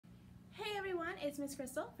it's Miss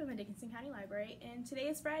Crystal from the Dickinson County Library, and today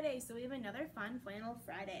is Friday, so we have another fun Flannel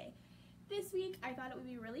Friday. This week, I thought it would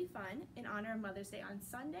be really fun, in honor of Mother's Day on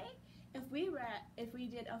Sunday, if we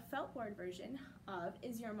did a felt board version of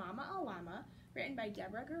Is Your Mama a Llama, written by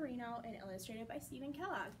Deborah Guarino and illustrated by Stephen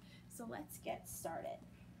Kellogg. So let's get started.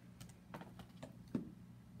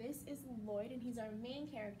 This is Lloyd, and he's our main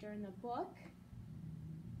character in the book.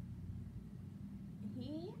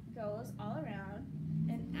 He goes all around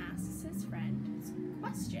and asks his friends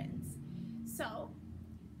questions. So,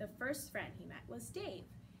 the first friend he met was Dave.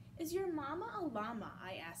 Is your mama a llama?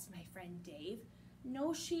 I asked my friend Dave.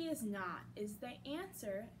 No, she is not, is the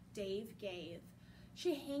answer Dave gave.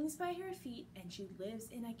 She hangs by her feet and she lives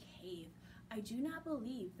in a cave. I do not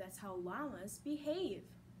believe that's how llamas behave.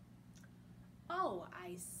 Oh,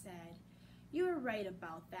 I said, you're right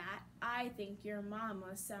about that. I think your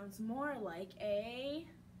mama sounds more like a,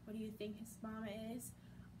 what do you think his mama is?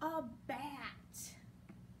 A bat.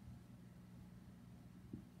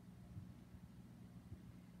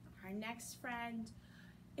 Our next friend,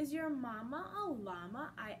 is your mama a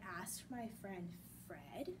llama? I asked my friend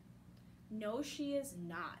Fred. No, she is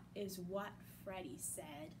not, is what Freddie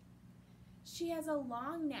said. She has a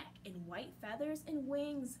long neck and white feathers and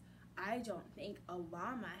wings. I don't think a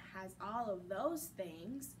llama has all of those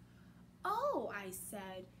things. Oh, I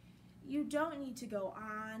said, you don't need to go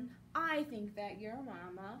on. I think that your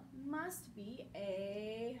mama must be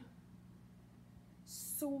a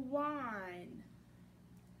swan.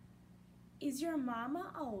 Is your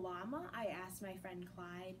mama a llama? I asked my friend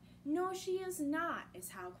Clyde. No, she is not, is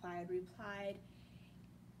how Clyde replied.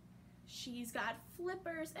 She's got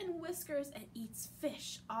flippers and whiskers and eats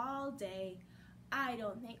fish all day. I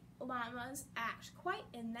don't think llamas act quite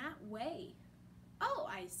in that way. Oh,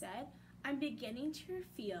 I said, I'm beginning to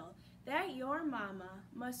feel that your mama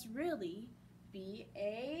must really be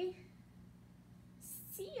a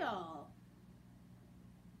seal.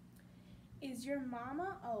 Is your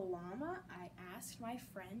mama a llama? I asked my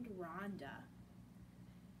friend Rhonda.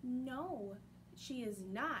 No, she is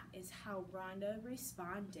not, is how Rhonda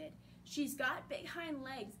responded. She's got big hind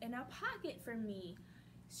legs and a pocket for me,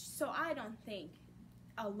 so I don't think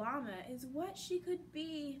a llama is what she could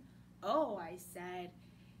be. Oh, I said,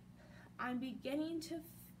 I'm beginning to,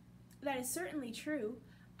 that is certainly true.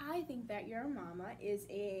 I think that your mama is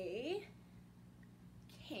a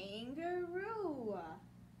kangaroo.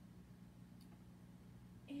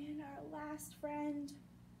 And our last friend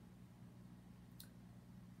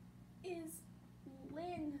is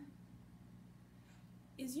Lynn.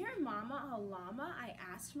 Is your mama a llama? I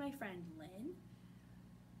asked my friend Lynn.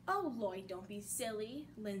 Oh, Lloyd, don't be silly,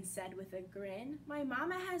 Lynn said with a grin. My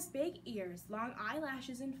mama has big ears, long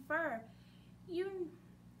eyelashes, and fur. You,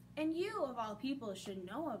 of all people, should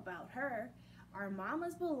know about her. Our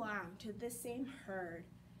mamas belong to the same herd.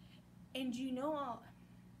 And you know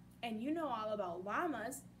all about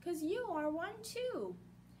llamas, 'cause you are one too.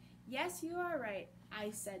 Yes, you are right, I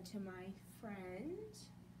said to my friend.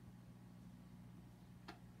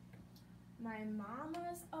 My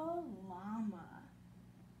mama's a llama.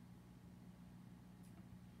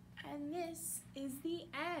 And this is the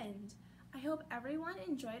end. I hope everyone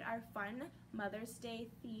enjoyed our fun Mother's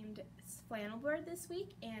Day themed flannel board this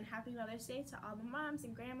week, and happy Mother's Day to all the moms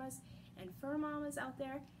and grandmas and fur mamas out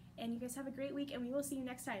there. And you guys have a great week, and we will see you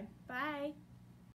next time. Bye!